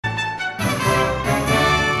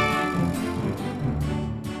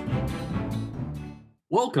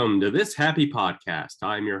Welcome to this happy podcast.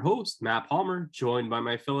 I'm your host, Matt Palmer, joined by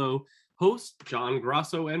my fellow hosts, John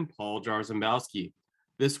Grosso and Paul Jarzembowski.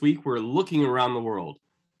 This week, we're looking around the world,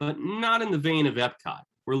 but not in the vein of Epcot.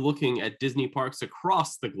 We're looking at Disney parks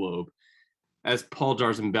across the globe. As Paul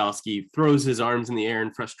Jarzembowski throws his arms in the air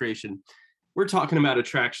in frustration, we're talking about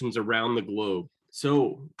attractions around the globe.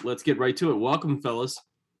 So let's get right to it. Welcome, fellas.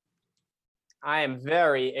 I am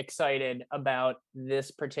very excited about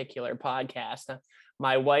this particular podcast.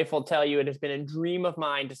 My wife will tell you it has been a dream of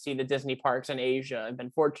mine to see the Disney parks in Asia. I've been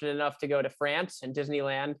fortunate enough to go to France and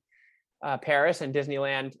Disneyland, Paris and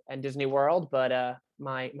Disneyland and Disney World, but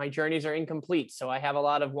my journeys are incomplete, so I have a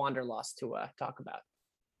lot of wanderlust to talk about.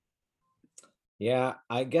 Yeah,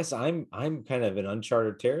 I guess I'm kind of in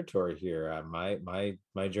uncharted territory here. My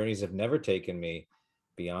journeys have never taken me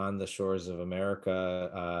beyond the shores of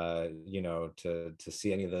America, to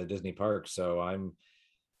see any of the Disney parks. So I'm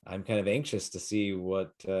kind of anxious to see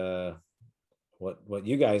what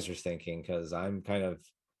you guys are thinking, because I'm kind of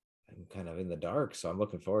in the dark. So I'm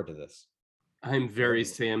looking forward to this. I'm very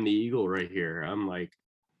Sam the Eagle right here. I'm like,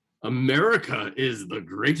 America is the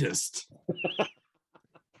greatest.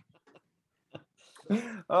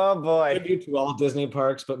 Oh boy. Tribute to all Disney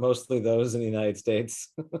parks, but mostly those in the United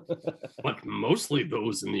States. But mostly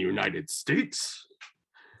those in the United States.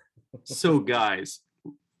 So guys,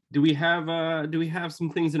 do we have some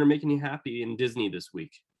things that are making you happy in Disney this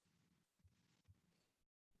week?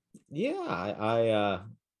 Yeah, I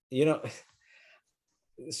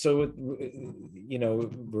so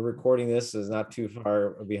we're recording this, is not too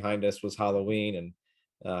far behind us was Halloween,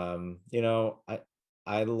 and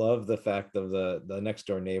I love the fact of the next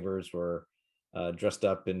door neighbors were dressed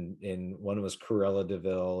up in one was Cruella de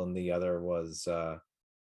Vil and the other was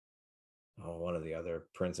one of the other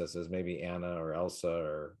princesses, maybe Anna or Elsa,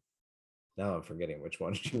 or now I'm forgetting which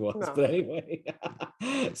one she was. No. But anyway,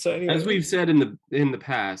 so anyway, as we've said in the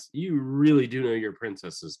past, you really do know your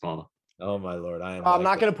princesses, Paul. Oh my lord, I'm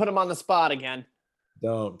not going to put him on the spot again.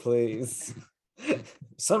 Don't, please.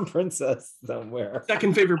 Some princess somewhere.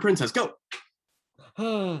 Second favorite princess, go.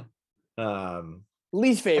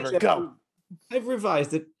 Least favorite, go. I've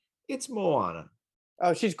revised it. It's Moana.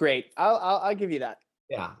 Oh, she's great. I'll give you that.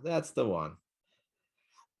 Yeah, that's the one.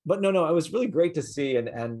 But no, it was really great to see,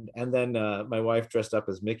 and then my wife dressed up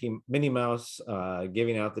as Minnie Mouse,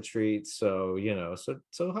 giving out the treats. So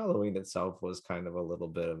so Halloween itself was kind of a little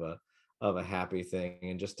bit of a happy thing,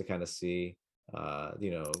 and just to kind of see,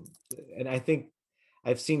 and I think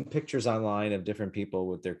I've seen pictures online of different people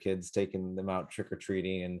with their kids taking them out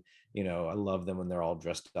trick-or-treating, and I love them when they're all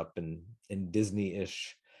dressed up in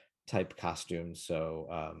Disney-ish type costumes. So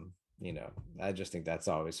I just think that's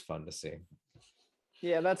always fun to see.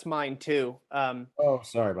 Yeah, that's mine too. Oh,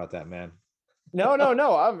 sorry about that, man. No.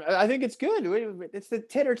 I think it's good. It's the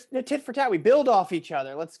tit for tat. We build off each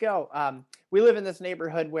other. Let's go. We live in this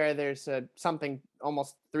neighborhood where there's something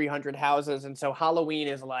almost 300 houses, and so Halloween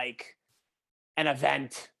is like an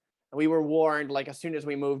event. We were warned, like, as soon as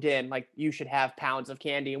we moved in, like, you should have pounds of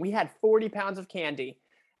candy, and we had 40 pounds of candy,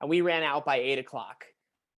 and we ran out by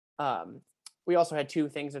 8:00. We also had 2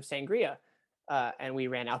 things of sangria, and we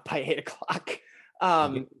ran out by 8:00.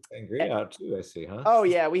 Sangria out too, I see, huh? Oh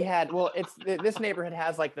yeah, we had. Well, this neighborhood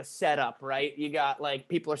has like the setup, right? You got like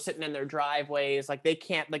people are sitting in their driveways, like they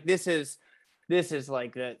can't, like this is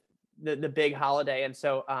like the big holiday, and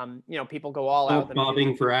so people go all out.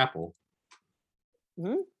 Bobbing for apple.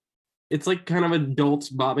 Hmm? It's like kind of adults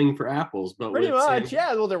bobbing for apples, but pretty much,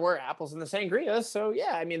 yeah. Well, there were apples in the sangria, so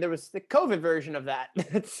yeah. I mean, there was the COVID version of that.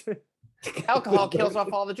 Alcohol kills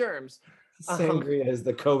off all the germs. Sangria is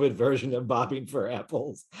the COVID version of bobbing for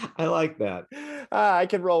apples. I like that. I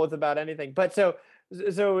could roll with about anything. But so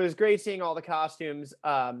it was great seeing all the costumes.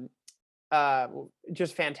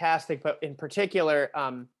 Just fantastic. But in particular,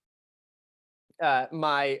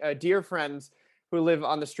 my dear friends who live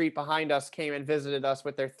on the street behind us came and visited us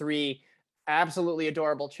with their 3 absolutely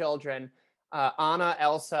adorable children, Anna,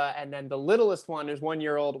 Elsa, and then the littlest one, who's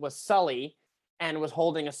 1-year-old, was Sully and was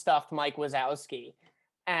holding a stuffed Mike Wazowski.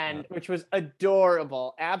 And which was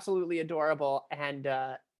adorable, absolutely adorable. And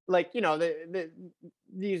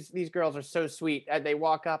these girls are so sweet. They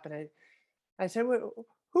walk up and I said,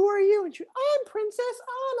 "Who are you?" And "I'm Princess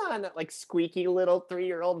Anna," and that like squeaky little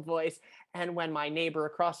 3-year-old voice. And when my neighbor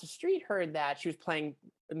across the street heard that, she was playing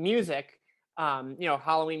music,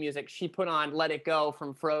 Halloween music. She put on "Let It Go"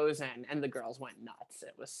 from Frozen, and the girls went nuts.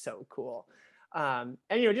 It was so cool. And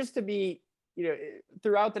just to be,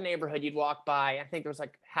 throughout the neighborhood, you'd walk by. I think there was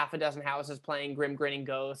like half a dozen houses playing Grim Grinning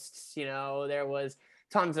Ghosts. There was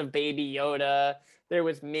tons of Baby Yoda. There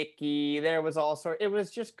was Mickey. There was all sorts. It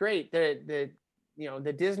was just great. The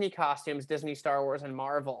the Disney costumes, Disney, Star Wars, and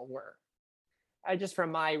Marvel were,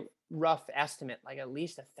 from my rough estimate, like at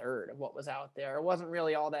least a third of what was out there. It wasn't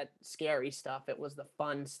really all that scary stuff. It was the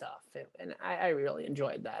fun stuff. And I really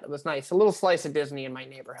enjoyed that. It was nice. A little slice of Disney in my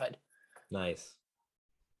neighborhood. Nice.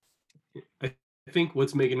 I think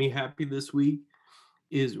what's making me happy this week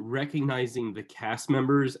is recognizing the cast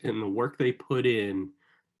members and the work they put in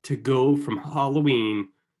to go from Halloween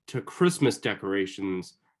to Christmas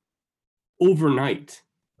decorations overnight.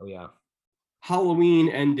 Oh, yeah. Halloween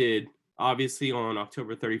ended obviously on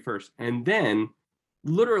October 31st. And then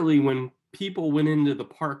literally when people went into the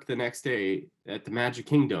park the next day at the Magic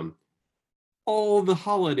Kingdom, all the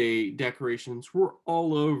holiday decorations were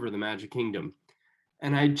all over the Magic Kingdom.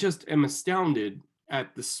 And I just am astounded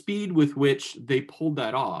at the speed with which they pulled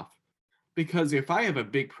that off. Because if I have a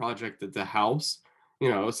big project at the house,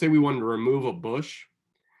 say we wanted to remove a bush,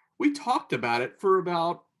 we talked about it for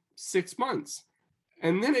about 6 months.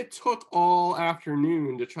 And then it took all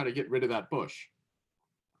afternoon to try to get rid of that bush.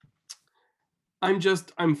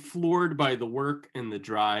 I'm floored by the work and the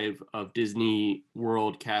drive of Disney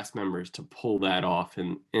World cast members to pull that off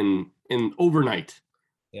in overnight.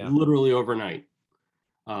 Yeah. Literally overnight.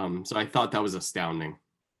 So I thought that was astounding.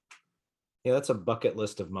 Yeah, that's a bucket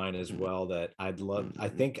list of mine as well that I'd love. I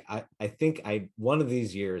think one of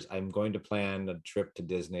these years I'm going to plan a trip to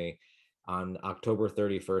Disney on October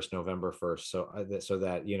 31st, November 1st. So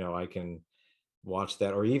that, I can watch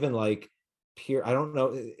that, or even like peer. I don't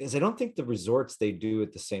know, I don't think the resorts they do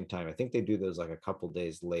at the same time. I think they do those like a couple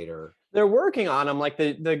days later. They're working on them. Like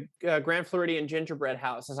the Grand Floridian Gingerbread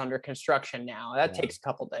House is under construction now. That takes a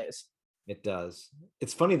couple days. It does.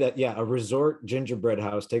 It's funny that, a resort gingerbread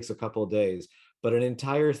house takes a couple of days, but an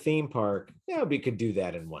entire theme park, we could do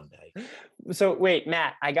that in one day. So wait,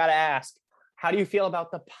 Matt, I got to ask, how do you feel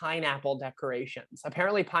about the pineapple decorations?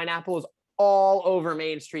 Apparently pineapple is all over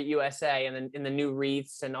Main Street, USA, and in the new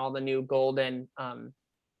wreaths and all the new golden, Somehow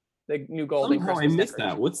I missed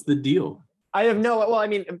that. What's the deal? I have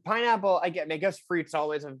pineapple, I guess fruits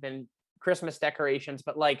always have been Christmas decorations,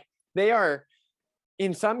 but like they are,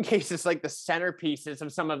 in some cases, like the centerpieces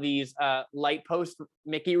of some of these light post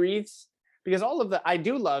Mickey wreaths, because I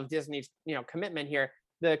do love Disney's, commitment here.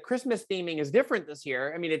 The Christmas theming is different this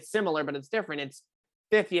year. I mean, it's similar, but it's different. It's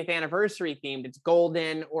 50th anniversary themed. It's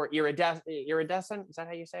golden or iridescent. Is that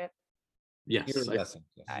how you say it? Yes. Iridescent.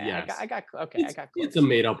 Yes. I got close. It's a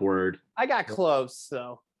made up word. I got close,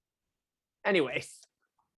 though. Anyways.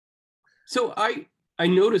 So I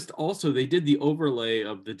noticed also they did the overlay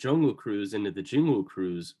of the Jungle Cruise into the Jingle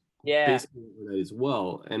Cruise. Yeah. As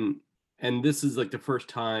well. And this is like the first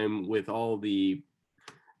time with all the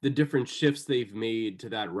different shifts they've made to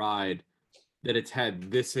that ride that it's had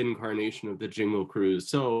this incarnation of the Jingle Cruise.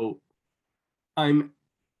 So I'm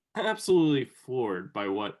absolutely floored by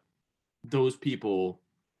what those people,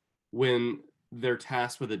 when they're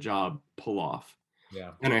tasked with a job, pull off.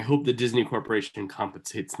 Yeah. And I hope the Disney Corporation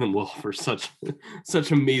compensates them well for such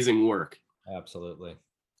amazing work. Absolutely.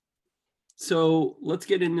 So let's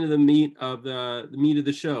get into the meat of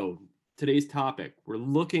the show. Today's topic, we're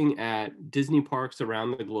looking at Disney parks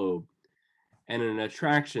around the globe and an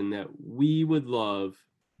attraction that we would love,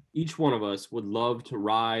 each one of us would love to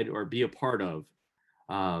ride or be a part of.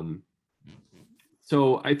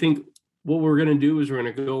 So I think what we're going to do is we're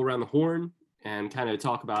going to go around the horn and kind of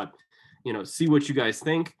talk about, see what you guys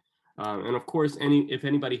think. And of course, if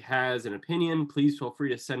anybody has an opinion, please feel free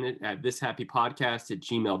to send it at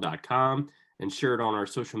thishappypodcast@gmail.com. and share it on our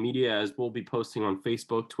social media, as we'll be posting on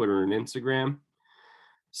Facebook, Twitter, and Instagram.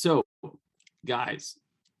 So, guys,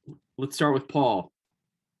 let's start with Paul.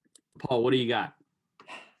 Paul, what do you got?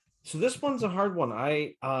 So this one's a hard one.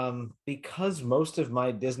 Because most of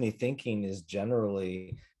my Disney thinking is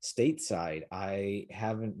generally stateside, I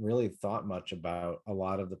haven't really thought much about a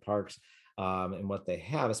lot of the parks and what they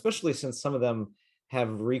have, especially since some of them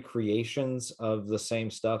have recreations of the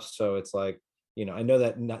same stuff. So it's like, I know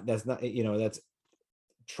that's not, that's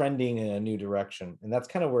trending in a new direction. And that's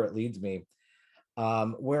kind of where it leads me.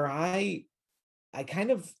 Where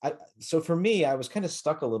so for me, I was kind of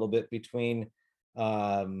stuck a little bit between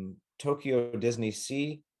Tokyo Disney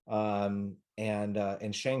Sea and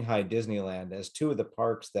Shanghai Disneyland as two of the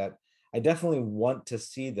parks that I definitely want to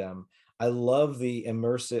see them. I love the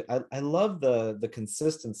immersive, I love the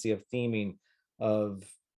consistency of theming of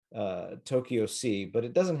Tokyo Sea, but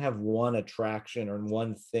it doesn't have one attraction or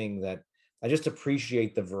one thing that I just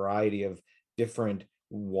appreciate the variety of different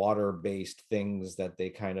water-based things that they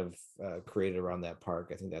kind of created around that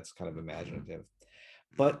park. I think that's kind of imaginative.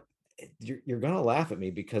 But you're going to laugh at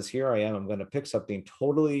me because here I am. I'm going to pick something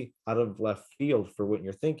totally out of left field for what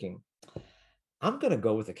you're thinking. I'm gonna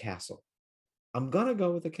go with the castle. I'm gonna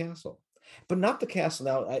go with the castle, but not the castle.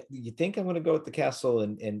 Now, you think I'm gonna go with the castle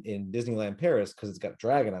in Disneyland Paris because it's got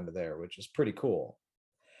Dragon under there, which is pretty cool.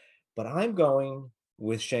 But I'm going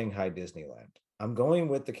with Shanghai Disneyland. I'm going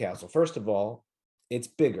with the castle. First of all, it's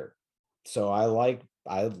bigger, so I like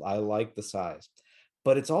the size,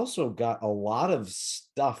 but it's also got a lot of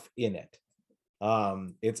stuff in it.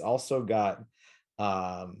 It's also got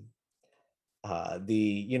um,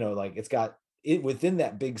 the like it's got it within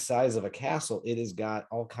that big size of a castle. It has got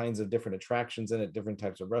all kinds of different attractions in it, different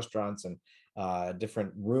types of restaurants and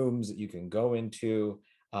different rooms that you can go into.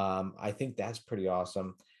 I think that's pretty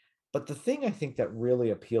awesome. But the thing I think that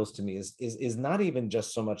really appeals to me is not even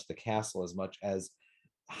just so much the castle as much as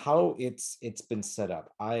how it's been set up.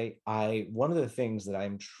 I one of the things that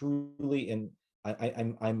I'm truly in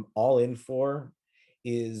I'm all in for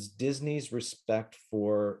is Disney's respect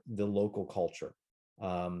for the local culture.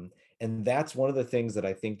 And that's one of the things that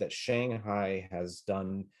I think that Shanghai has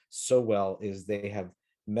done so well is they have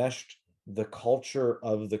meshed the culture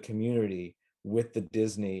of the community with the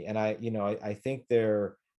Disney. And I think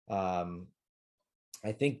um,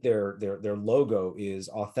 their logo is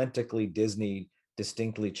authentically Disney,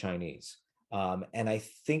 distinctly Chinese. And I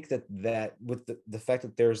think that with the fact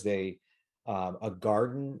that there's a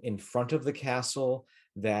garden in front of the castle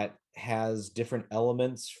that has different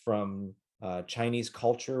elements from Chinese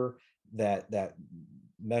culture that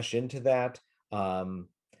mesh into that. I'm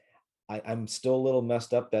still a little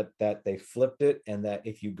messed up that they flipped it, and that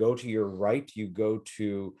if you go to your right, you go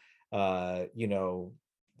to I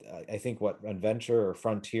think what Adventure or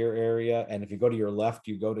Frontier area, and if you go to your left,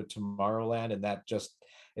 you go to Tomorrowland, and that just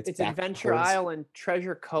It's Adventure Isle and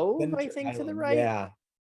Treasure Cove, I Adventure think, to the Island, right. yeah.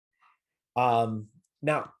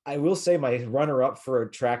 Now I will say my runner-up for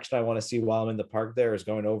attraction I want to see while I'm in the park there is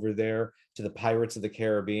going over there to the Pirates of the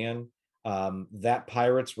Caribbean. That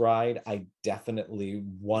Pirates ride, I definitely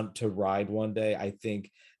want to ride one day. I think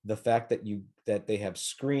the fact that they have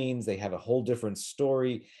screens, they have a whole different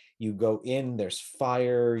story. You go in, there's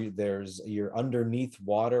fire, you're underneath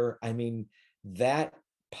water. I mean, that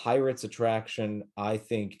Pirates attraction, I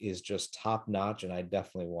think, is just top notch, and I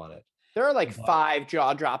definitely want it. There are like But 5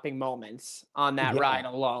 jaw-dropping moments on that yeah, ride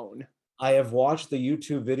alone. I have watched the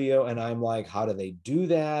YouTube video and I'm like, how do they do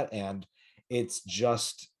that? And it's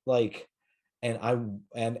just like,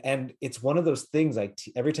 and it's one of those things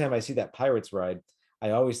every time I see that Pirates ride, I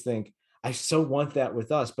always think I so want that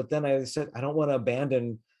with us. But then I said, I don't want to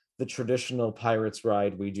abandon the traditional Pirates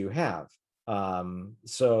ride we do have. I'm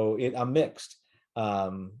mixed. I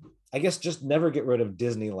guess just never get rid of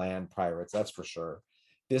Disneyland Pirates. That's for sure.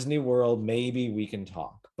 Disney World, maybe we can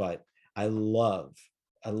talk, but I love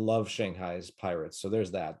I love Shanghai's Pirates. So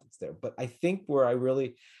there's that. It's there. But I think where I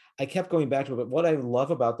kept going back to it, but what I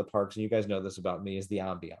love about the parks, and you guys know this about me, is the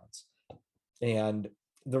ambiance. And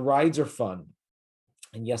the rides are fun.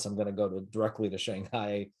 And yes, I'm going to go directly to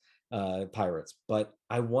Shanghai Pirates, but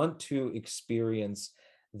I want to experience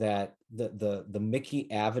that the Mickey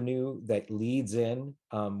Avenue that leads in,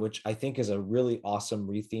 which I think is a really awesome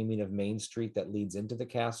retheming of Main Street that leads into the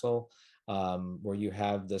castle, where you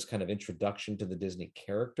have this kind of introduction to the Disney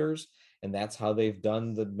characters, and that's how they've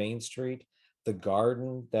done the Main Street, the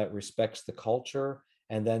garden that respects the culture,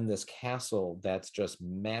 and then this castle that's just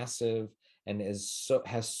massive and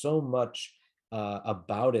has so much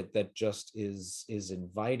about it that just is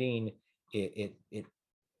inviting. It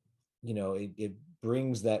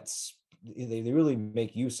brings they really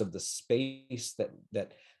make use of the space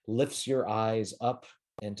that lifts your eyes up,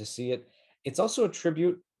 and to see it, it's also a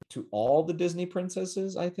tribute to all the Disney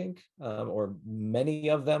princesses, I think, or many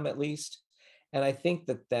of them at least. And I think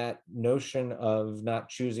that notion of not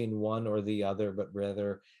choosing one or the other, but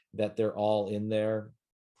rather that they're all in there,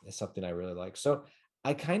 is something I really like. So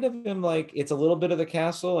I kind of am like, it's a little bit of the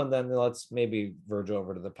castle, and then let's maybe verge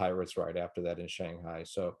over to the Pirates ride after that in Shanghai.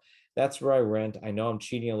 So that's where I rent. I know I'm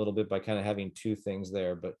cheating a little bit by kind of having two things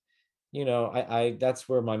there, but I that's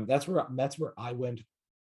where I went.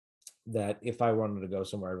 That if I wanted to go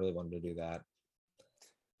somewhere, I really wanted to do that.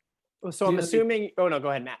 So I'm assuming. Oh no, go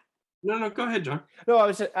ahead, Matt. No, go ahead, John. No, I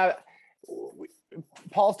was.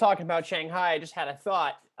 Paul's talking about Shanghai. I just had a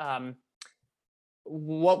thought.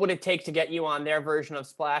 What would it take to get you on their version of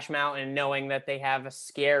Splash Mountain, knowing that they have a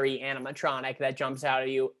scary animatronic that jumps out at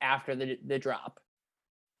you after the drop?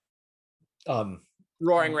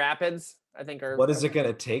 Roaring Rapids, I think. What is it going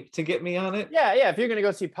to take to get me on it? Yeah. If you're going to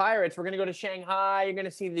go see Pirates, we're going to go to Shanghai. You're going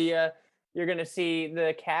to see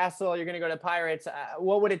the castle. You're going to go to Pirates.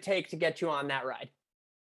 What would it take to get you on that ride?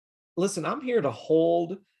 Listen, I'm here to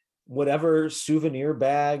hold whatever souvenir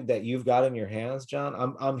bag that you've got in your hands,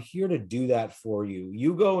 John. I'm here to do that for you.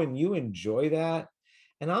 You go and you enjoy that.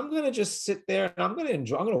 And I'm gonna just sit there and I'm gonna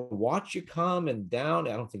enjoy. I'm gonna watch you come and down.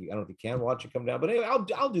 I don't know if you can watch you come down, but anyway,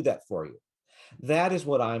 I'll do that for you. That is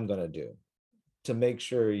what I'm gonna do to make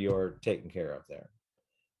sure you're taken care of there.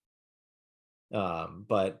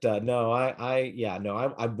 But no, I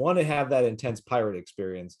want to have that intense pirate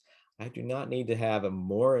experience. I do not need to have a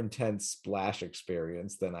more intense Splash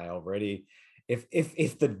experience than I already.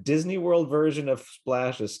 If the Disney World version of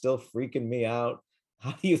Splash is still freaking me out,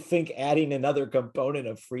 how do you think adding another component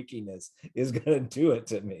of freakiness is going to do it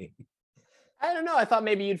to me? I don't know. I thought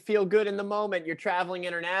maybe you'd feel good in the moment. You're traveling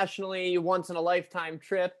internationally, once in a lifetime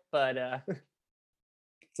trip, but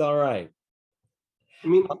It's all right. I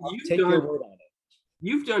mean, I'll take your word on it.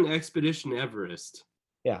 You've done Expedition Everest.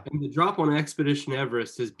 Yeah. And the drop on Expedition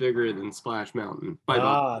Everest is bigger than Splash Mountain.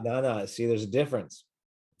 No. See, there's a difference.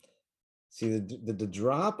 See, the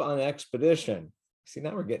drop on Expedition. See,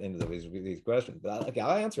 now we're getting into these questions, but okay,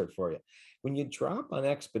 I'll answer it for you. When you drop on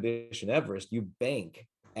Expedition Everest, you bank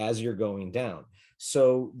as you're going down.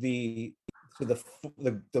 So the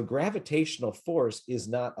gravitational force is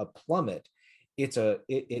not a plummet.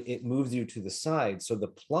 It moves you to the side. So the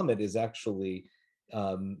plummet is actually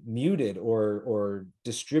muted or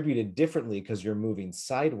distributed differently because you're moving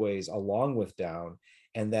sideways along with down,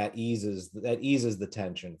 and that eases the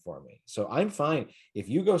tension for me. So I'm fine if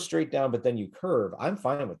you go straight down but then you curve. I'm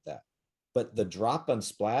fine with that. But the drop on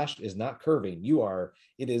Splash is not curving.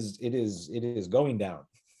 It is going down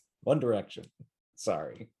one direction.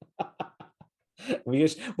 Sorry. we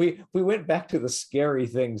went back to the scary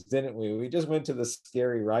things, didn't we? We just went to the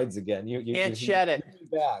scary rides again. You can't shed it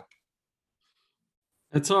back.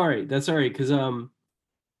 That's all right. Because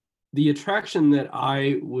the attraction that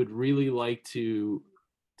I would really like to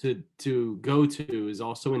go to is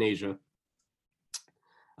also in Asia.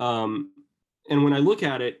 And when I look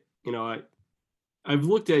at it,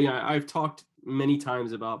 I've talked many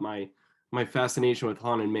times about my fascination with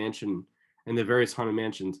Haunted Mansion and the various Haunted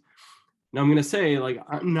Mansions. Now I'm going to say, like,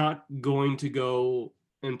 I'm not going to go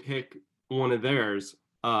and pick one of theirs.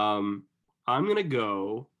 I'm going to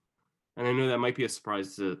go, and I know that might be a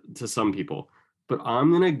surprise to some people, but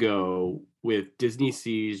I'm going to go with Disney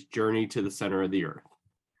Sea's Journey to the Center of the Earth,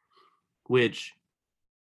 which,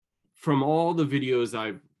 from all the videos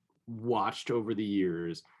I've watched over the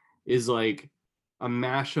years, is like a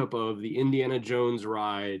mashup of the Indiana Jones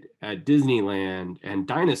ride at Disneyland and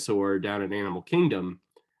Dinosaur down at Animal Kingdom,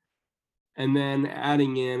 and then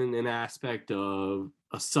adding in an aspect of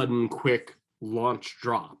a sudden, quick launch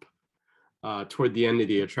drop toward the end of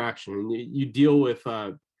the attraction. And you deal with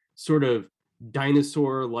sort of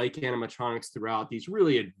dinosaur-like animatronics throughout, these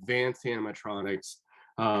really advanced animatronics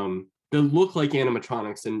that look like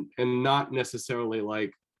animatronics and not necessarily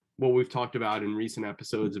like what we've talked about in recent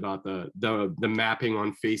episodes about the mapping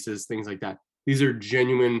on faces, things like that. These are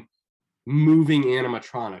genuine moving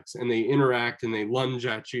animatronics, and they interact and they lunge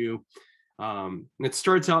at you. It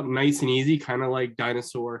starts out nice and easy, kind of like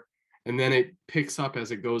Dinosaur, and then it picks up as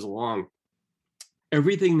it goes along.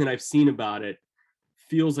 Everything that I've seen about it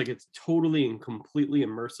feels like it's totally and completely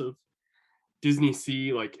immersive. Disney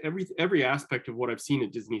Sea, like every aspect of what I've seen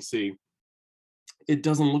at Disney Sea, it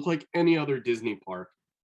doesn't look like any other Disney park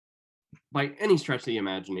by any stretch of the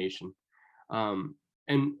imagination. And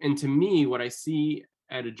to me, what I see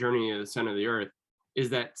at a Journey to the Center of the Earth is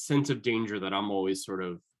that sense of danger that I'm always sort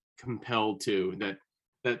of compelled to,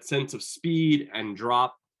 that sense of speed and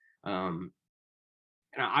drop. And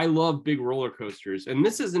I love big roller coasters, and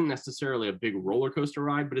this isn't necessarily a big roller coaster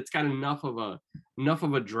ride, but it's got enough of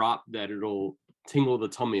a drop that it'll tingle the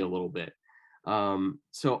tummy a little bit.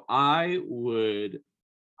 So I would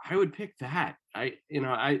pick that. I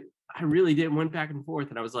really did, went back and forth,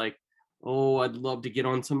 and I was like, oh, I'd love to get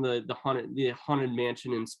on some of the Haunted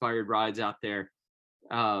Mansion inspired rides out there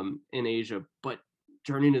in Asia, but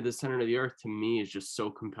Journey to the Center of the Earth to me is just so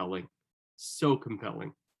compelling.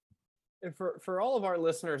 And for all of our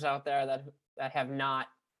listeners out there that have not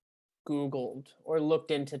Googled or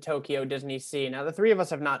looked into Tokyo Disney Sea, now the three of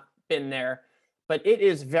us have not been there, but it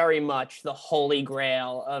is very much the holy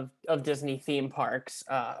grail of Disney theme parks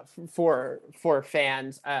for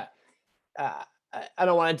fans. I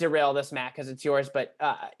don't want to derail this, Matt, because it's yours, but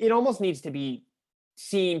it almost needs to be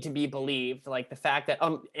seen to be believed. Like the fact that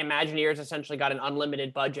Imagineers essentially got an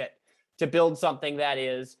unlimited budget to build something that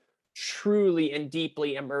is truly and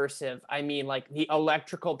deeply immersive. I mean, like the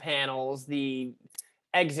electrical panels, the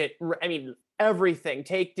exit, I mean, everything.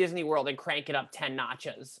 Take Disney World and crank it up 10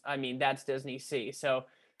 notches. I mean, that's Disney Sea. So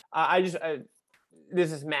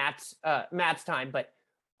this is Matt's time, but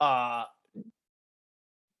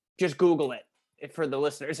just Google it for the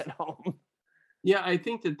listeners at home. Yeah, I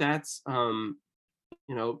think that's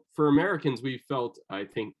for Americans, I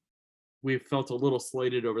think we've felt a little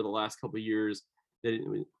slighted over the last couple of years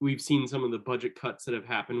that we've seen some of the budget cuts that have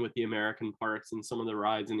happened with the American parks and some of the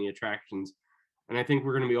rides and the attractions. And I think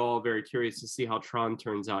we're going to be all very curious to see how Tron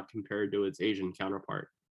turns out compared to its Asian counterpart.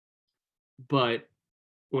 But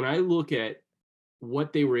when I look at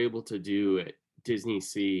what they were able to do at Disney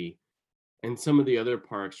Sea and some of the other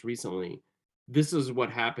parks recently, this is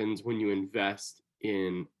what happens when you invest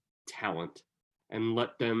in talent and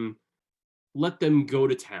let them go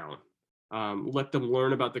to town, let them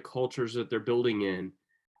learn about the cultures that they're building in,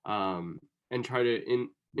 and try to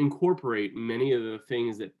incorporate many of the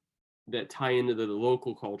things that tie into the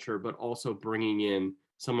local culture, but also bringing in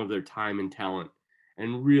some of their time and talent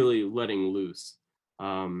and really letting loose.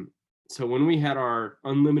 So when we had our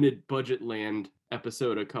unlimited budget land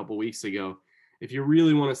episode a couple weeks ago, if you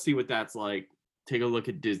really want to see what that's like, take a look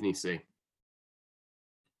at Disney Sea.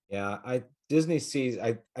 Yeah, Disney sees.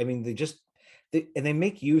 I mean, they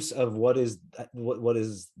make use of what is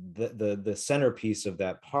the centerpiece of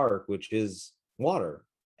that park, which is water,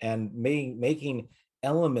 and making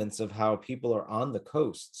elements of how people are on the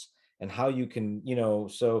coasts and how you can,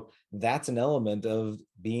 so that's an element of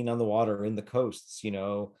being on the water in the coasts,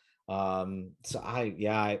 so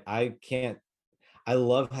I can't. I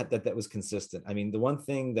love that was consistent. I mean, the one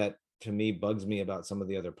thing that to me bugs me about some of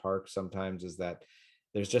the other parks sometimes is that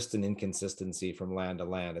there's just an inconsistency from land to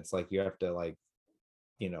land. It's like you have to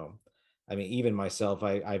I mean, even myself,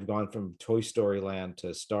 I've gone from Toy Story Land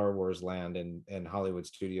to Star Wars Land and Hollywood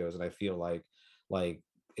Studios, and I feel like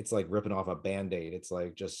it's like ripping off a Band-Aid. It's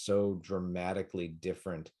like just so dramatically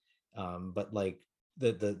different. But like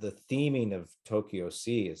the theming of Tokyo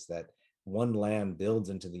Sea is that one land builds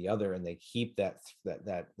into the other, and they keep that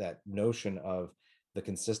notion of the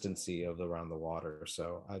consistency of around the water.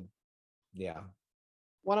 So yeah.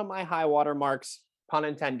 One of my high water marks, pun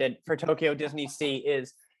intended, for Tokyo Disney Sea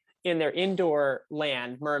is in their indoor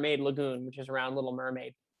land, Mermaid Lagoon, which is around Little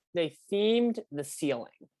Mermaid. They themed the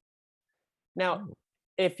ceiling. Now,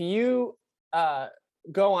 if you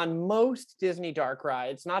go on most Disney dark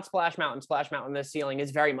rides, not Splash Mountain, the ceiling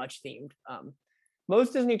is very much themed.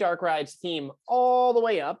 Most Disney dark rides theme all the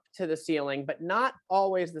way up to the ceiling, but not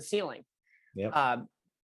always the ceiling. Yeah.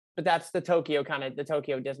 But that's the Tokyo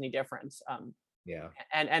Disney difference. Yeah.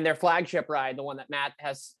 And their flagship ride, the one that Matt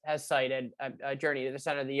has cited, a Journey to the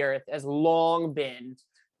Center of the Earth, has long been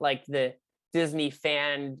like the Disney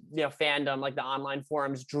fandom, like the online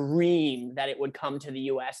forums dream that it would come to the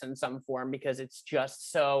US in some form, because it's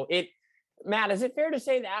just so Matt, is it fair to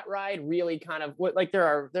say that ride really kind of like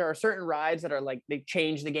there are certain rides that are like they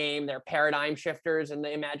change the game, they're paradigm shifters in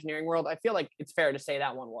the Imagineering world? I feel like it's fair to say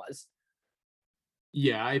that one was.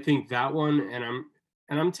 Yeah, I think that one, and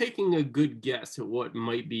I'm taking a good guess at what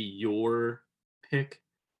might be your pick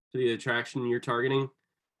for the attraction you're targeting.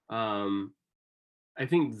 I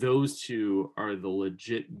think those two are the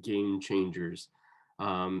legit game changers.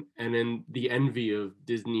 And then the envy of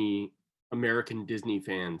American Disney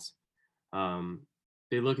fans.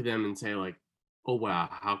 They look at them and say like, oh wow,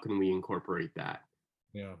 how can we incorporate that?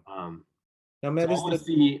 Yeah. Now, Matt, so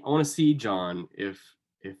I want to see, John, if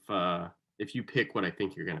you pick what I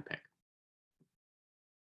think you're gonna pick.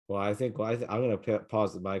 Well, I'm going to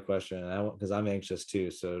pause my question, because I'm anxious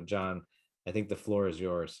too. So, John, I think the floor is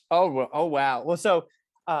yours. Oh wow. Well, so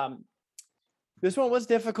this one was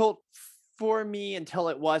difficult for me until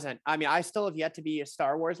it wasn't. I mean, I still have yet to be a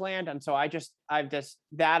Star Wars land, and so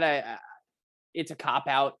it's a cop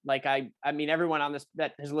out. Like I mean, everyone on this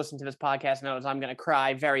that has listened to this podcast knows I'm going to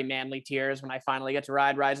cry very manly tears when I finally get to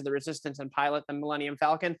ride Rise of the Resistance and pilot the Millennium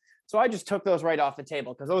Falcon. So I just took those right off the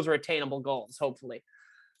table because those are attainable goals, hopefully.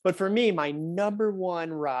 But for me, my number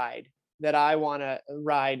one ride that I want to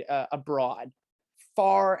ride abroad,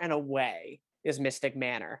 far and away, is Mystic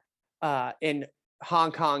Manor in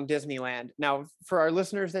Hong Kong Disneyland. Now, for our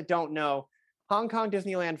listeners that don't know, Hong Kong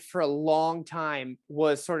Disneyland for a long time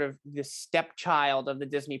was sort of the stepchild of the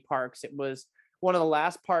Disney parks. It was one of the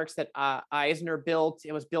last parks that Eisner built.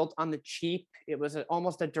 It was built on the cheap. It was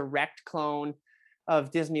almost a direct clone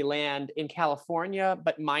of Disneyland in California,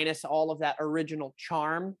 but minus all of that original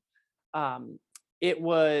charm. It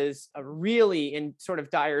was really in sort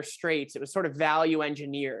of dire straits. It was sort of value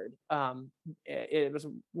engineered. It was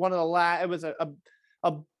one of the it was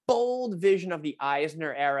a bold vision of the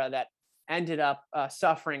Eisner era that ended up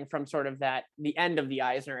suffering from sort of the end of the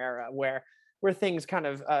Eisner era, where things kind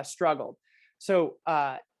of struggled. So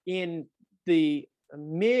in the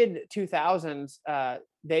mid 2000s,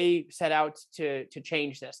 they set out to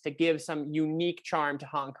change this, to give some unique charm to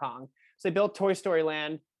Hong Kong. So they built Toy Story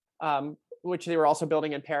Land, which they were also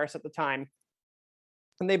building in Paris at the time.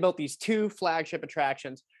 And they built these 2 flagship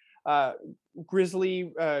attractions,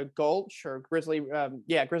 Grizzly Gulch or Grizzly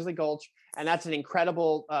Gulch. And that's an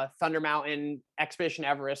incredible Thunder Mountain Expedition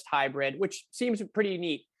Everest hybrid, which seems pretty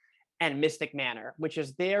neat. And Mystic Manor, which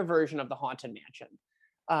is their version of the Haunted Mansion.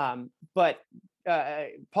 But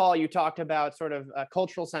Paul, you talked about sort of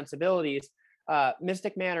cultural sensibilities.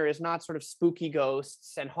 Mystic Manor is not sort of spooky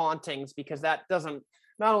ghosts and hauntings, because that doesn't,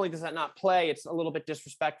 not only does that not play, it's a little bit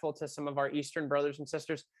disrespectful to some of our Eastern brothers and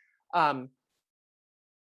sisters.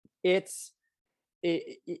 It's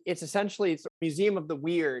essentially, it's a museum of the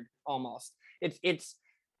weird almost. It's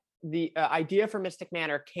the idea for Mystic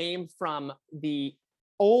Manor came from the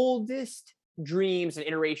oldest dreams and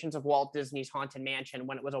iterations of Walt Disney's Haunted Mansion,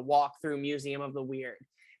 when it was a walk-through museum of the weird.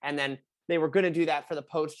 And then they were going to do that for the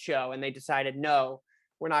post show, and they decided, no,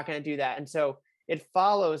 we're not going to do that. And so it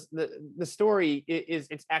follows the story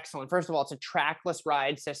it's excellent. First of all, it's a trackless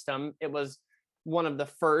ride system. It was one of the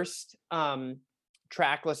first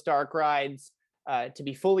trackless dark rides to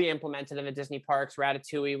be fully implemented in the Disney parks.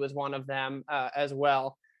 Ratatouille was one of them as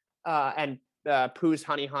well. And Pooh's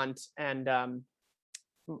Honey Hunt and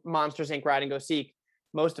Monsters Inc. Ride and Go Seek.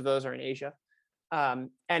 Most of those are in Asia. And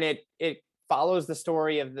it follows the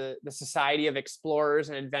story of the Society of Explorers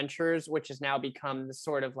and Adventurers, which has now become the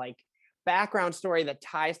sort of like background story that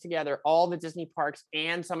ties together all the Disney parks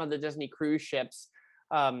and some of the Disney cruise ships.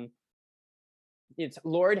 It's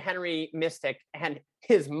Lord Henry Mystic and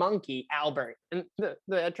his monkey, Albert. And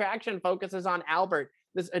the attraction focuses on Albert,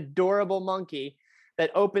 this adorable monkey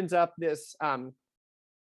that opens up this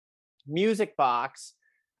music box.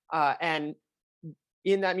 And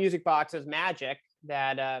in that music box is magic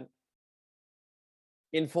that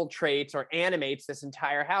infiltrates or animates this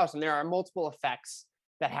entire house. And there are multiple effects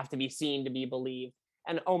that have to be seen to be believed,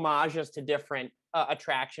 and homages to different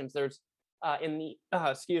attractions. There's in the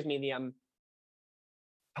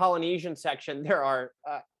the Polynesian section, there are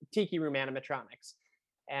tiki room animatronics,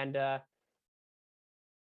 and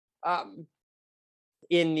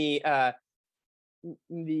in the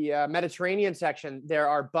Mediterranean section, there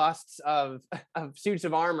are busts of suits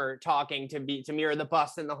of armor talking to mirror the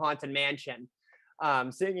bust in the Haunted Mansion,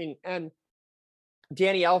 singing. And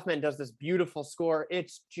Danny Elfman does this beautiful score.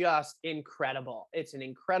 It's just incredible. It's an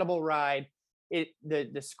incredible ride.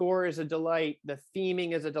 The score is a delight. The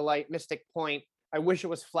theming is a delight. Mystic Point, I wish it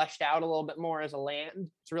was fleshed out a little bit more as a land.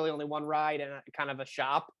 It's really only one ride and kind of a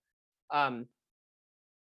shop. But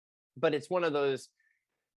it's one of those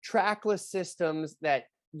trackless systems that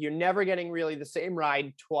you're never getting really the same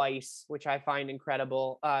ride twice, which I find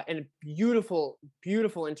incredible. And a beautiful,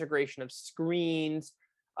 beautiful integration of screens,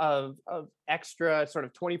 of extra sort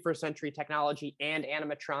of 21st century technology and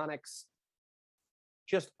animatronics,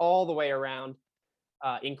 just all the way around.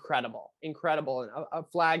 Incredible, and a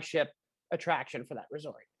flagship attraction for that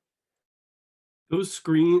resort. The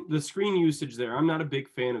screen usage there, I'm not a big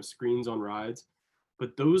fan of screens on rides,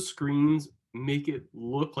 but those screens make it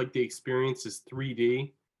look like the experience is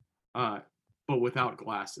 3D, but without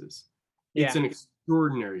glasses. It's an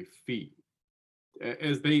extraordinary feat.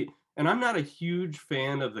 And I'm not a huge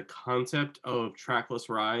fan of the concept of trackless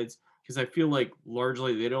rides, because I feel like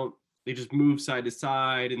largely they just move side to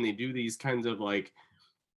side, and they do these kinds of like,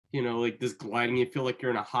 like this gliding, you feel like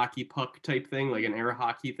you're in a hockey puck type thing, like an air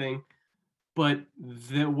hockey thing. But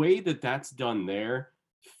the way that that's done there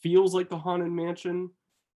feels like the Haunted Mansion,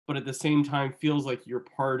 but at the same time feels like you're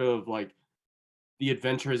part of like the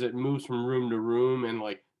adventure as it moves from room to room, and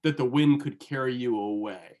like that the wind could carry you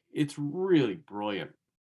away. It's really brilliant.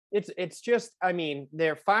 It's just, I mean,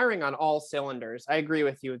 they're firing on all cylinders. I agree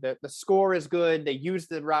with you. The score is good. They use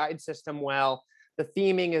the ride system well. The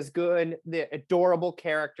theming is good. The adorable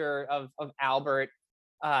character of Albert,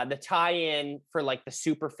 the tie-in for like the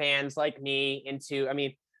super fans like me into, I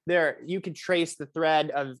mean, you could trace the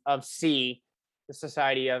thread of C, the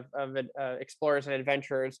Society of Explorers and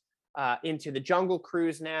Adventurers, into the Jungle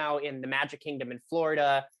Cruise now in the Magic Kingdom in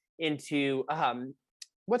Florida, into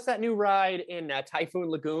what's that new ride in Typhoon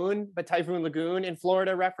Lagoon? But Typhoon Lagoon in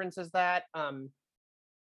Florida references that.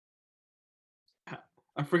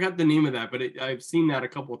 I forgot the name of that, but I've seen that a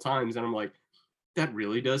couple of times, and I'm like, that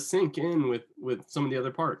really does sink in with some of the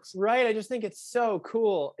other parks. Right. I just think it's so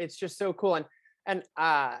cool. It's just so cool. And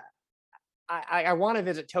I want to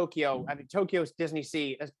visit Tokyo. I mean, Tokyo's Disney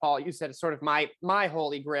Sea, as Paul, you said, is sort of my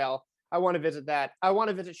holy grail. I want to visit that. I want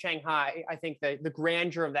to visit Shanghai. I think the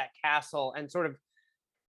grandeur of that castle and sort of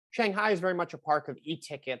Shanghai is very much a park of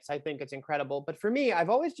e-tickets. I think it's incredible. But for me, I've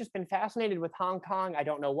always just been fascinated with Hong Kong. I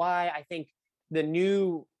don't know why. I think the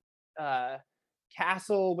new uh,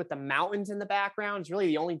 castle with the mountains in the background is really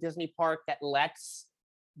the only Disney park that lets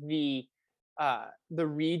the the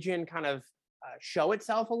region kind of show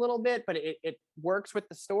itself a little bit, but it works with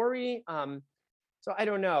the story. So I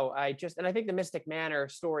don't know. And I think the Mystic Manor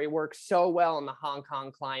story works so well in the Hong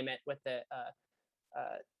Kong climate with the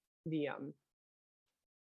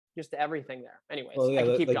just everything there. Anyways, Well, I yeah,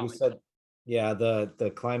 could keep like you going. said, yeah,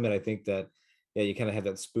 the climate, I think that, yeah, you kind of have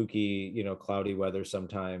that spooky, cloudy weather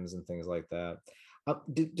sometimes and things like that.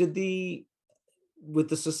 Did the with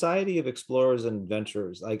the Society of Explorers and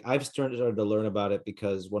Adventurers, like I've started to learn about it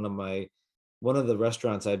because one of the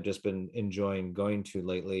restaurants I've just been enjoying going to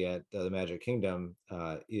lately at the Magic Kingdom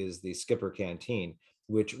is the Skipper Canteen,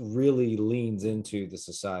 which really leans into the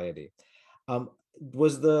society.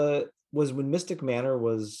 Was when Mystic Manor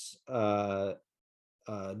was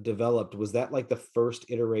developed, was that like the first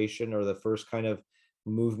iteration or the first kind of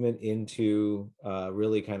movement into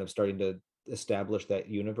really kind of starting to establish that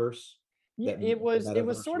universe, Yeah, that it was metaverse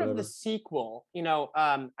or sort of the whatever? sequel.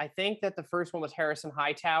 I think that the first one was Harrison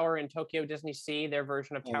Hightower in Tokyo Disney Sea, their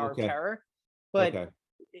version of Oh, Tower of okay. Terror. But Okay.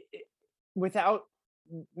 without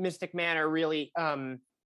Mystic Manor really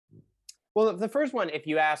well, the first one, if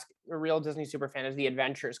you ask a real Disney superfan, is the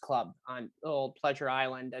Adventures Club on old Pleasure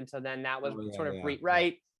Island, and so then that was Oh, yeah, sort of yeah, yeah.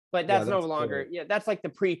 right, but Yeah, that's no that's longer. great. Yeah, that's like the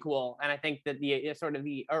prequel, and I think that sort of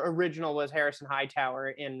the original was Harrison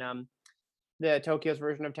Hightower in the Tokyo's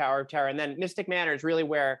version of Tower of Terror, and then Mystic Manor is really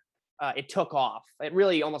where it took off. It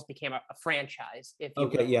really almost became a franchise, if you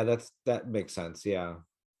Okay, will. yeah, that makes sense. Yeah.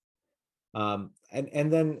 And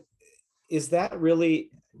then is that really,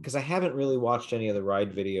 because I haven't really watched any of the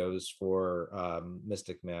ride videos for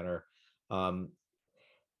Mystic Manor. Um,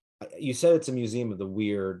 you said it's a museum of the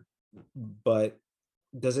weird, but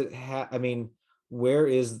does it have, I mean, where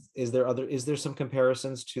is there some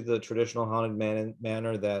comparisons to the traditional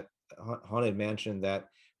manor that haunted mansion that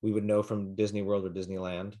we would know from Disney World or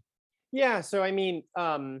Disneyland? Yeah, so I mean,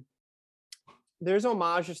 there's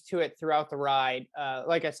homages to it throughout the ride.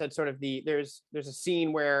 Like I said, sort of there's a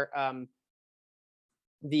scene where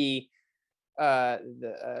the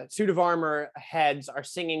suit of armor heads are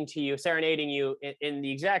singing to you, serenading you in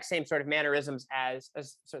the exact same sort of mannerisms as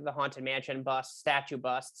sort of the haunted mansion statue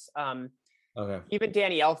busts. Okay. Even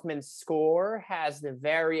Danny Elfman's score has the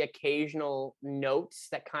very occasional notes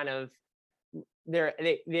that kind of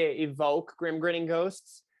they evoke grim grinning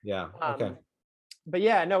ghosts. Yeah. Okay. Um, but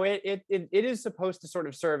yeah, no, it is supposed to sort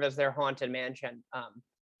of serve as their haunted mansion. Uh,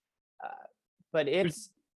 but There's, it's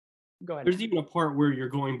go ahead. there's even a part where you're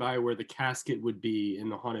going by where the casket would be in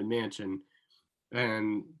the haunted mansion,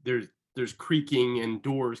 and there's creaking and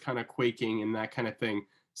doors kind of quaking and that kind of thing.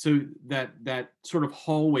 So that sort of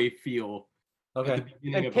hallway feel at the Okay.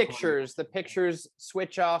 beginning And of a haunted the pictures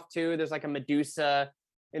switch off too. There's like a Medusa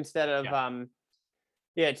instead of Yeah.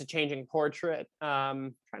 yeah, it's a changing portrait.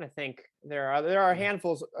 Trying to think, there are a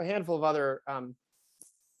handful of other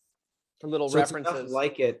little So it's enough references.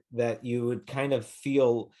 like it that you would kind of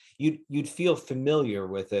feel you'd feel familiar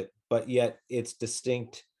with it, but yet it's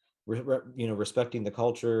distinct, respecting the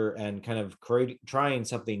culture and kind of trying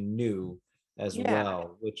something new as Yeah,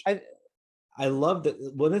 well, which I I love. That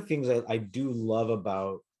one of the things I do love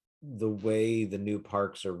about the way the new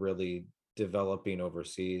parks are really developing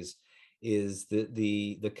overseas is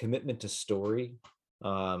the commitment to story.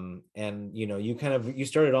 And you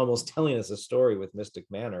started almost telling us a story with Mystic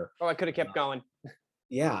Manor. I could have kept going.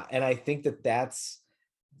 Yeah, and I think that's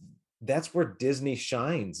where Disney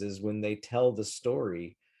shines, is when they tell the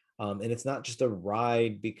story. And it's not just a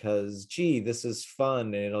ride because, gee, this is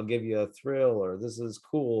fun and it'll give you a thrill, or this is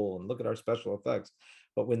cool and look at our special effects.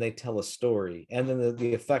 But when they tell a story and then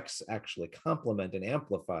the effects actually complement and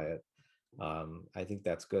amplify it, I think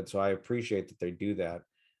that's good. So I appreciate that they do that.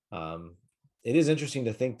 It is interesting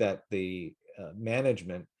to think that the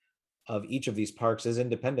management of each of these parks is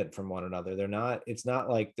independent from one another. It's not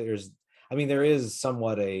like I mean, there is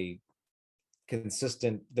somewhat there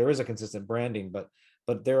is a consistent branding, but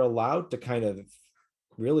they're allowed to kind of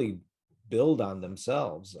really build on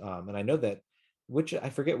themselves. And I know that I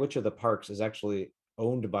forget which of the parks is actually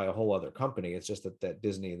owned by a whole other company. It's just that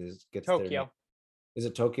Disney gets their name. Tokyo. Is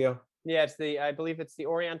it Tokyo? Yeah, I believe it's the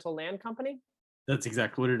Oriental Land Company. That's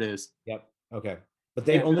exactly what it is. Yep. Okay. But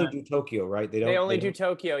they Yeah, only do Tokyo, right? they only do don't.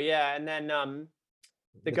 Tokyo. Yeah, and then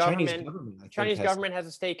the Chinese government government, I think, Chinese government has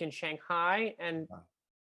a stake in Shanghai, and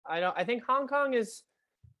I think Hong Kong is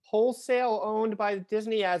wholesale owned by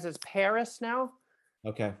Disney, as is Paris now.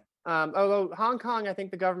 Okay. Although Hong Kong, I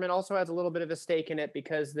think the government also has a little bit of a stake in it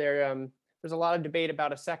because there's a lot of debate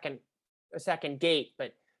about a second gate,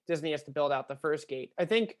 but Disney has to build out the first gate. I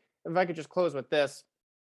think if I could just close with this,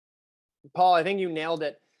 Paul, I think you nailed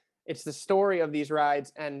it. It's the story of these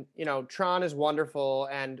rides, and Tron is wonderful,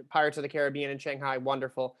 and Pirates of the Caribbean and Shanghai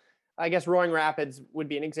wonderful. I guess Roaring Rapids would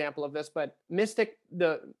be an example of this, but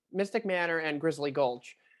the Mystic Manor and Grizzly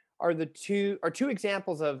Gulch are two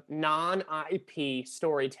examples of non-IP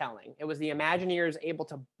storytelling. It was the Imagineers able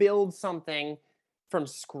to build something from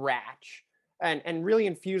scratch and really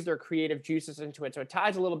infuse their creative juices into it. So it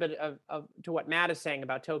ties a little bit to what Matt is saying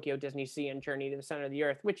about Tokyo Disney Sea and Journey to the Center of the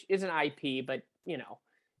Earth, which isn't IP, but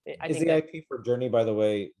I Is think the that, IP for Journey, by the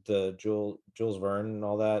way, the Jules Verne and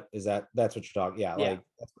all that? That's what you're talking? Yeah, yeah. like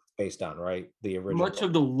that's what it's based on, right? The original. Much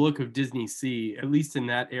of the look of Disney Sea, at least in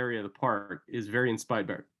that area of the park, is very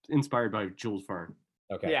inspired by Jules Verne.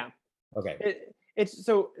 Okay. Yeah. Okay. It's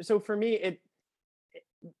so for me,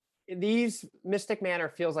 these Mystic Manor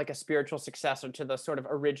feels like a spiritual successor to the sort of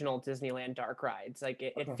original Disneyland dark rides. Like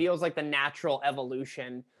it feels like the natural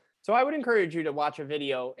evolution. So I would encourage you to watch a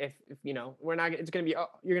video if we're not, it's going to be,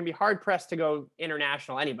 you're going to be hard pressed to go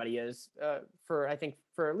international. Anybody is for at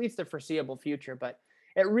least the foreseeable future, but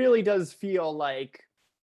it really does feel like,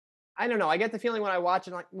 I don't know. I get the feeling when I watch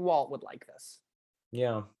it, like Walt would like this.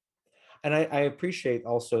 Yeah. And I appreciate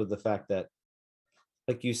also the fact that,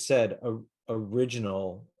 like you said,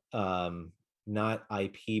 original, not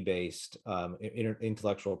IP based,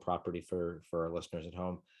 intellectual property for our listeners at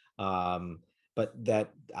home. But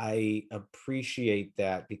that I appreciate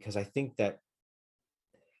that, because I think that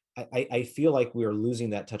I feel like we are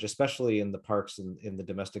losing that touch, especially in the parks, in the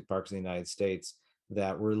domestic parks in the United States,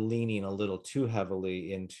 that we're leaning a little too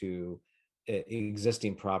heavily into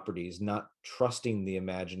existing properties, not trusting the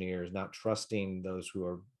Imagineers, not trusting those who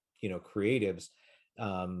are creatives,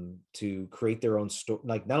 to create their own story,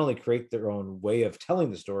 like not only create their own way of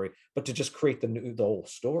telling the story, but to just create the whole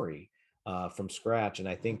story from scratch. And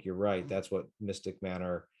I think you're right. That's what Mystic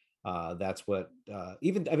Manor. That's what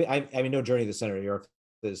even I mean, no, Journey to the Center of the Earth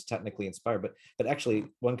is technically inspired, but actually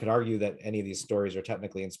one could argue that any of these stories are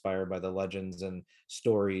technically inspired by the legends and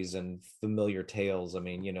stories and familiar tales. I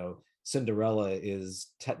mean, Cinderella is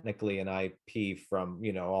technically an IP from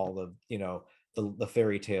all the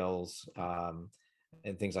fairy tales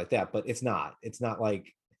and things like that, but it's not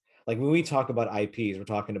like when we talk about IPs, we're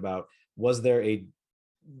talking about, was there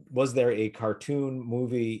a cartoon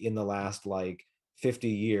movie in the last like 50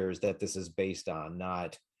 years that this is based on,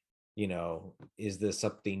 not is this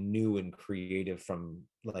something new and creative from,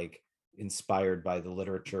 like, inspired by the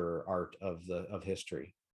literature or art of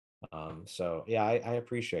history. So yeah, I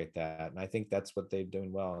appreciate that, and I think that's what they're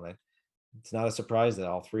doing well. And it's not a surprise that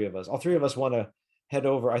all three of us want to head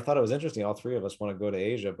over. I thought it was interesting, all three of us want to go to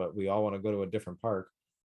Asia, but we all want to go to a different park.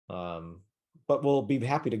 But we'll be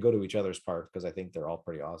happy to go to each other's parks, because I think they're all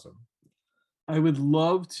pretty awesome. I would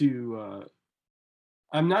love to.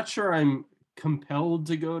 I'm not sure I'm compelled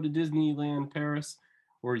to go to Disneyland Paris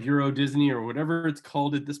or Euro Disney or whatever it's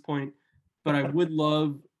called at this point, but I would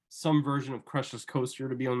love some version of Crush's Coaster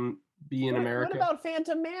to be in America. What about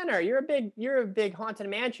Phantom Manor? You're a big Haunted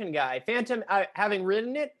Mansion guy. Having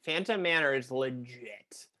ridden it, Phantom Manor is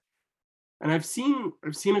legit. And I've seen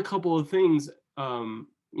a couple of things,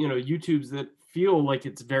 YouTubes that feel like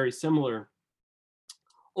it's very similar.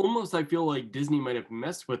 Almost, I feel like Disney might have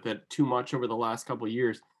messed with it too much over the last couple of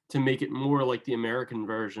years to make it more like the American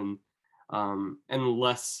version, and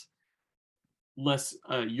less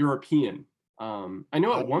European. I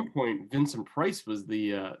know at one point Vincent Price was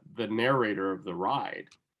the narrator of the ride,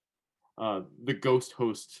 the ghost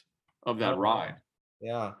host of that ride.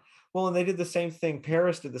 Yeah. Well, and they did the same thing.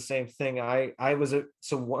 Paris did the same thing. I was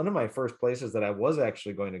so one of my first places that I was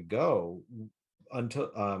actually going to go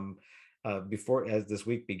until before, as this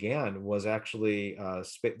week began, was actually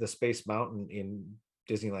the Space Mountain in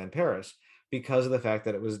Disneyland Paris, because of the fact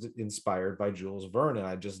that it was inspired by Jules Verne, and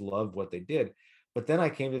I just loved what they did. But then I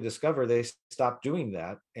came to discover they stopped doing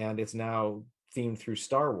that, and it's now themed through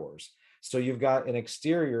Star Wars. So you've got an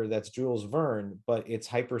exterior that's Jules Verne, but it's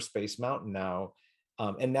Hyperspace Mountain now.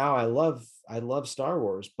 And now I love Star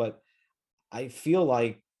Wars, but I feel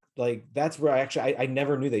like that's where I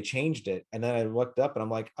never knew they changed it. And then I looked up and I'm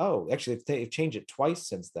like, oh, actually they've changed it twice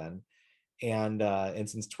since then. And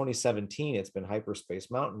since 2017, it's been Hyperspace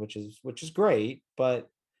Mountain, which is great. But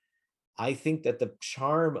I think that the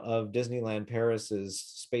charm of Disneyland Paris's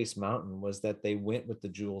Space Mountain was that they went with the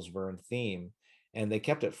Jules Verne theme, and they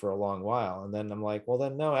kept it for a long while. And then I'm like, well,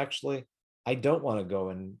 then no, actually, I don't want to go,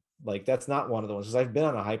 and like, that's not one of the ones, because I've been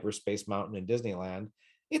on a Hyperspace Mountain in Disneyland,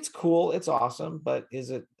 It's cool, it's awesome, but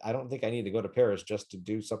I don't think I need to go to Paris just to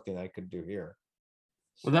do something I could do here.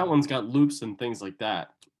 Well, that So, one's got loops and things like that.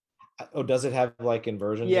 oh, does it have like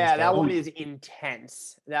inversions and Yeah, that stuff? one is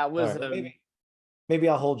intense. That All was right, well, maybe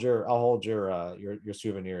I'll hold your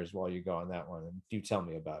souvenirs while you go on that one, and you tell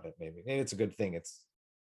me about it. Maybe it's a good thing.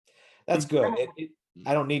 That's good.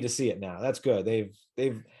 I don't need to see it now. That's good. They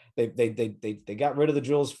got rid of the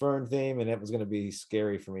Jules Verne theme, and it was going to be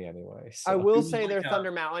scary for me anyway. I So will was say their like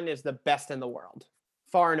Thunder Mountain is the best in the world,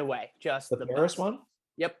 far and away. Just the the Paris best. one?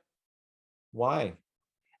 Yep. Why?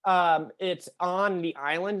 It's on the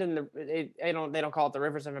island, and they don't call it the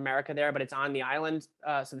Rivers of America there, but it's on the island.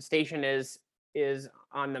 So the station is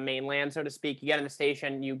on the mainland, so to speak. You get in the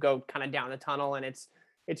station, you go kind of down the tunnel, and it's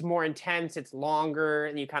more intense. It's longer,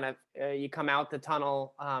 and you kind of you come out the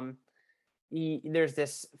tunnel. There's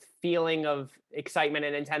this feeling of excitement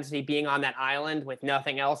and intensity being on that island with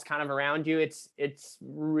nothing else kind of around you. It's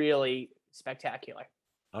really spectacular.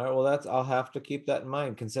 All right, well, I'll have to keep that in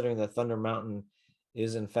mind, considering that Thunder Mountain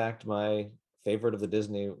is in fact my favorite of the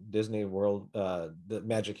Disney World, the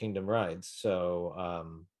Magic Kingdom rides. So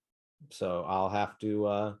I'll have to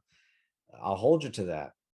I'll hold you to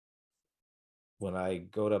that when I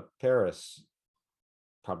go to Paris.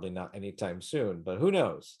 Probably not anytime soon, but who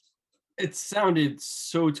knows? It sounded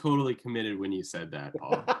so totally committed when you said that,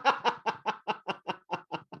 Paul.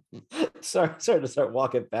 sorry to start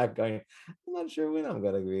walking back going, I'm not sure when I'm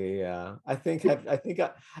gonna be.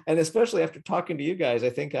 And especially after talking to you guys, I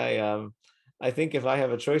think if I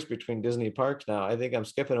have a choice between Disney parks now, I think I'm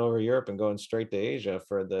skipping over Europe and going straight to Asia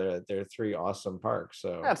for their 3 awesome parks.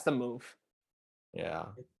 So That's the move. yeah.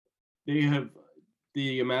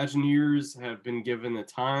 The Imagineers have been given the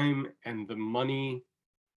time and the money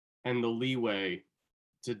and the leeway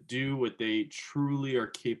to do what they truly are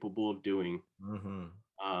capable of doing. Mm-hmm.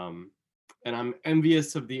 And I'm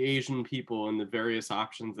envious of the Asian people and the various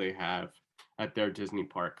options they have at their Disney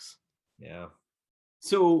parks. Yeah.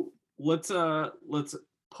 So let's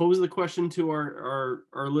pose the question to our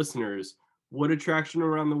listeners. What attraction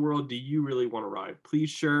around the world do you really want to ride? Please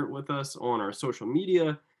share it with us on our social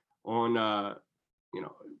media, on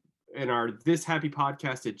in our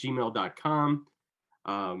thishappypodcast@gmail.com.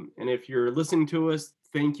 And if you're listening to us,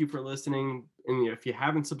 thank you for listening. And if you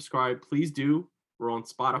haven't subscribed, please do. We're on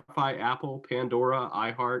Spotify, Apple, Pandora,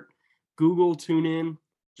 iHeart, Google, TuneIn.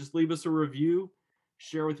 Just leave us a review,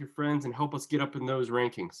 share with your friends, and help us get up in those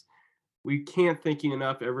rankings. We can't thank you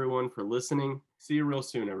enough, everyone, for listening. See you real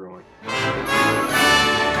soon, everyone.